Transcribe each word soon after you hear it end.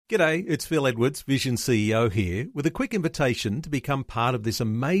G'day, it's Phil Edwards, Vision CEO here, with a quick invitation to become part of this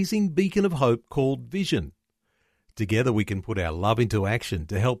amazing beacon of hope called Vision. Together we can put our love into action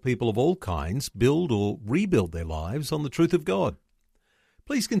to help people of all kinds build or rebuild their lives on the truth of God.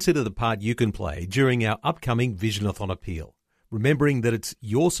 Please consider the part you can play during our upcoming Visionathon appeal, remembering that it's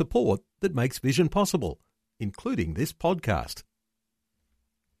your support that makes Vision possible, including this podcast.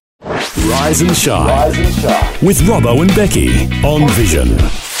 Rise and Shine with Robbo and Becky on Vision.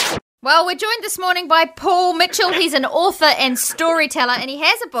 Well, we're joined this morning by Paul Mitchell. He's an author and storyteller, and he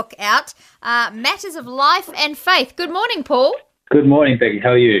has a book out, Matters of Life and Faith. Good morning, Paul. Good morning, Becky.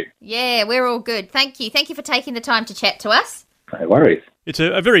 How are you? Yeah, we're all good. Thank you. Thank you for taking the time to chat to us. No worries. It's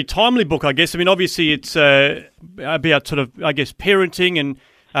a very timely book, I guess. I mean, obviously it's about sort of, I guess, parenting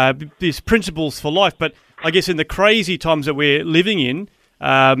and these principles for life. But I guess in the crazy times that we're living in,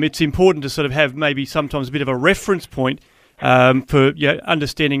 it's important to sort of have maybe sometimes a bit of a reference point for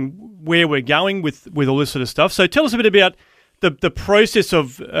understanding where we're going with all this sort of stuff. So tell us a bit about the process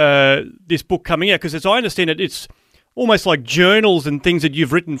of this book coming out, because as I understand it, it's almost like journals and things that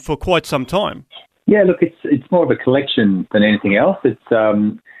you've written for quite some time. Yeah, look, it's more of a collection than anything else. It's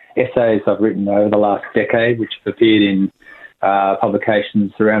essays I've written over the last decade, which have appeared in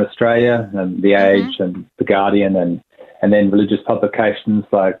publications around Australia, and The Age and The Guardian, and then religious publications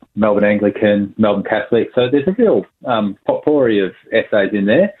like Melbourne Anglican, Melbourne Catholic. So there's a real potpourri of essays in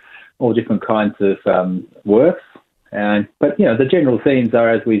there, all different kinds of works. But the general themes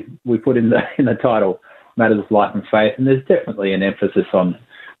are, as we put in the title, Matters of Life and Faith, and there's definitely an emphasis on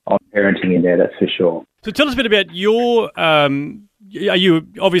parenting in there, that's for sure. So tell us a bit about your.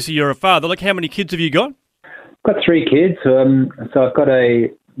 You're a father. Like, how many kids have you got? I've got 3 kids. So I've got a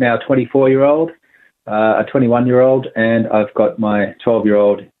now 24-year-old. A 21-year-old, and I've got my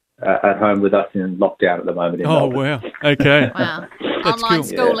 12-year-old at home with us in lockdown at the moment. Wow. Okay. Wow. That's Online cool.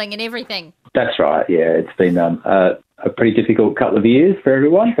 schooling and everything. That's right, yeah. It's been a pretty difficult couple of years for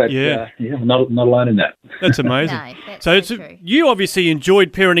everyone, but not alone in that. That's amazing. No, that's so true. You obviously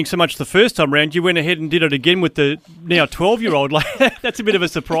enjoyed parenting so much the first time round, you went ahead and did it again with the now 12-year-old. That's a bit of a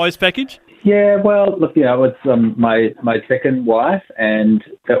surprise package. Yeah, well, look, it was my second wife, and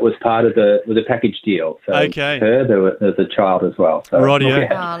that was part of the package deal. So okay. There was a child as well. So, right, yeah.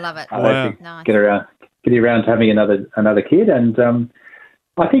 Oh, I love it. Wow. Nice. Get around to having another kid, and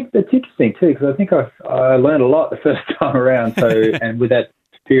I think that's interesting too, because I think I learned a lot the first time around. So, and with that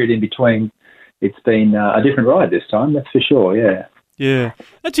period in between, it's been a different ride this time. That's for sure. Yeah. Yeah,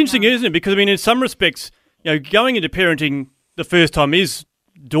 that's interesting, isn't it? Because I mean, in some respects, going into parenting the first time is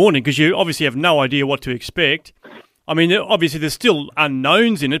daunting because you obviously have no idea what to expect. I mean, obviously there's still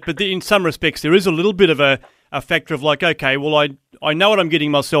unknowns in it, but in some respects there is a little bit of a factor of like, okay, well, I know what I'm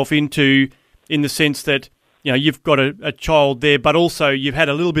getting myself into, in the sense that, you've got a child there, but also you've had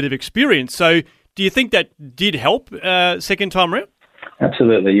a little bit of experience. So do you think that did help second time around?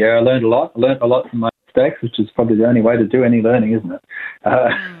 Absolutely, yeah. I learned a lot. From my mistakes, which is probably the only way to do any learning, isn't it?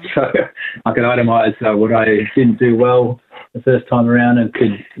 So I can itemise what I didn't do well the first time around, and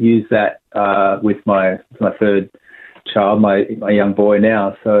could use that with my third child, my young boy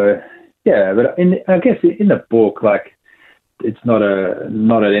now. So yeah, but I guess in the book, like, it's not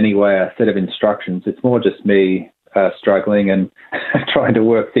in any way a set of instructions. It's more just me struggling and trying to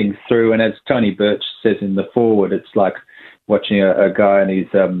work things through. And as Tony Birch says in the foreword, it's like watching a guy in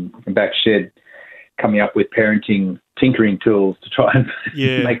his back shed coming up with parenting tinkering tools to try and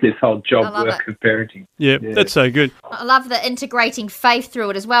make this whole job work of parenting. Yeah, that's so good. I love the integrating faith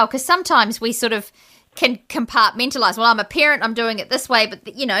through it as well, because sometimes we sort of can compartmentalise. Well, I'm a parent, I'm doing it this way, but,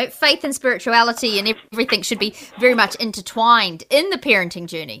 faith and spirituality and everything should be very much intertwined in the parenting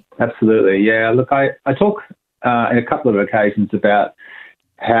journey. Absolutely, yeah. Look, I talk in a couple of occasions about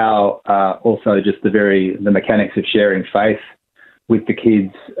how also just the mechanics of sharing faith with the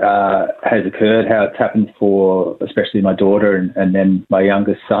kids has occurred, how it's happened for especially my daughter and then my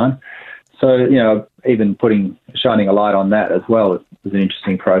youngest son. So, even shining a light on that as well was an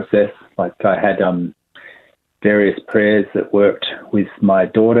interesting process. Like, I had various prayers that worked with my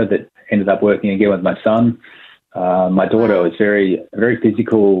daughter that ended up working again with my son. My daughter was very, very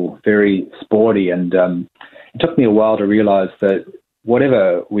physical, very sporty, and it took me a while to realise that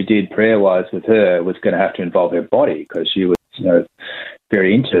whatever we did prayer-wise with her was going to have to involve her body, because she was,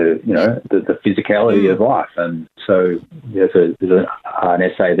 very into, the physicality of life. And so there's an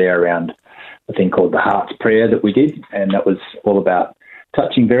essay there around a thing called the Heart's Prayer that we did, and that was all about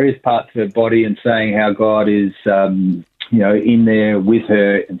touching various parts of her body and saying how God is, in there with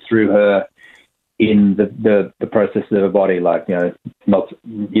her and through her in the process of the body, like,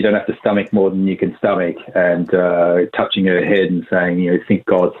 you don't have to stomach more than you can stomach, and touching her head and saying, think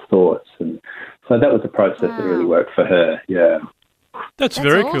God's thoughts. And so that was a process that really worked for her, yeah. That's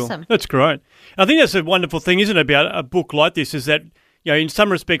very awesome. Cool. That's great. I think that's a wonderful thing, isn't it, about a book like this, is that, in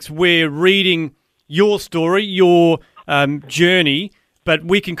some respects we're reading your story, your journey, but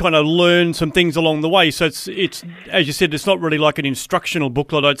we can kind of learn some things along the way. So it's as you said, it's not really like an instructional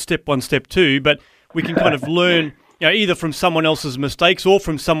booklet, like step 1, step 2, but we can kind of learn, either from someone else's mistakes or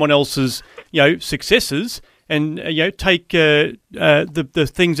from someone else's, successes, and take the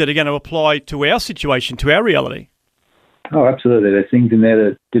things that are going to apply to our situation, to our reality. Oh, absolutely. There's things in there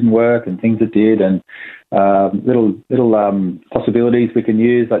that didn't work and things that did, and little possibilities we can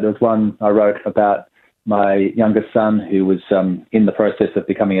use. Like there was one I wrote about my youngest son, who was in the process of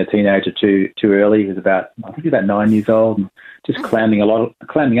becoming a teenager too early. He was about 9 years old, and just clamming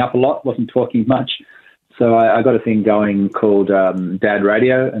up a lot, wasn't talking much. So I got a thing going called Dad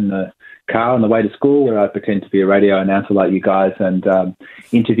Radio in the car on the way to school, where I pretend to be a radio announcer like you guys, and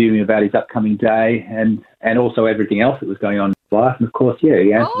interview him about his upcoming day and also everything else that was going on in his life. And of course, he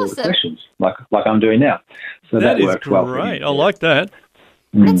answered all the questions like I'm doing now. So that works well for him. I like that.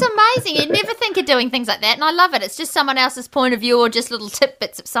 That's amazing. You never think of doing things like that, and I love it. It's just someone else's point of view, or just little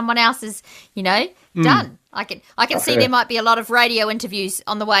tidbits of someone else's, done. I can see there might be a lot of radio interviews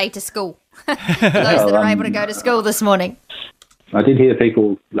on the way to school for those that are able to go to school this morning. I did hear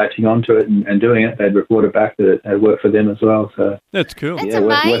people latching onto it and doing it. They'd reported back that it had worked for them as well. So that's cool. That's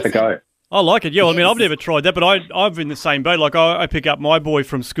amazing. Worth a go. I like it. Yeah, I mean, I've never tried that, but I'm in the same boat. Like I pick up my boy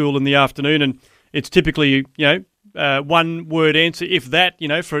from school in the afternoon, and it's typically, one word answer, if that,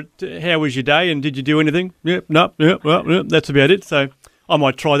 for how was your day and did you do anything? Yep, no, yep, well, yep, that's about it. So I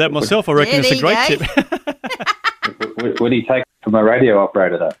might try that myself. I reckon it's a great tip. Would he take it from a radio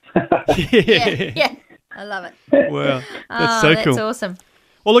operator, though? Yeah. I love it. Wow, that's so cool. That's awesome.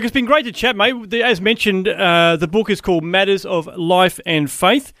 Well, look, it's been great to chat, mate. As mentioned, the book is called Matters of Life and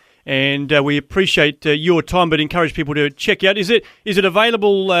Faith, and we appreciate your time, but encourage people to check out. Is it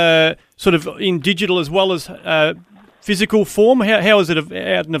available sort of in digital as well as physical form? How is it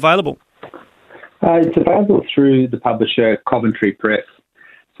out and available? It's available through the publisher Coventry Press.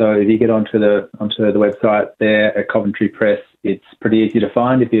 So if you get onto the website there at Coventry Press, it's pretty easy to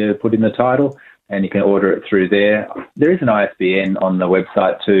find if you put in the title, and you can order it through there. There is an ISBN on the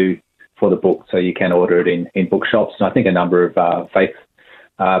website too for the book, so you can order it in bookshops. And I think a number of faith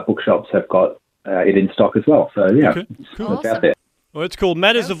bookshops have got it in stock as well. So, yeah, okay, cool. It's out there. Well, it's called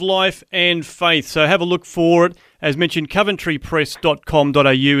Matters of Life and Faith. So have a look for it. As mentioned,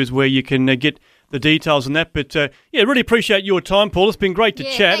 coventrypress.com.au is where you can get the details on that. But, really appreciate your time, Paul. It's been great to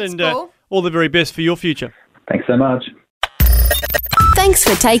chat, thanks, and Paul. all the very best for your future. Thanks so much. Thanks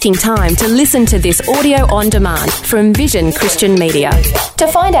for taking time to listen to this audio on demand from Vision Christian Media. To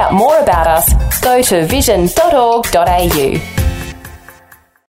find out more about us, go to vision.org.au.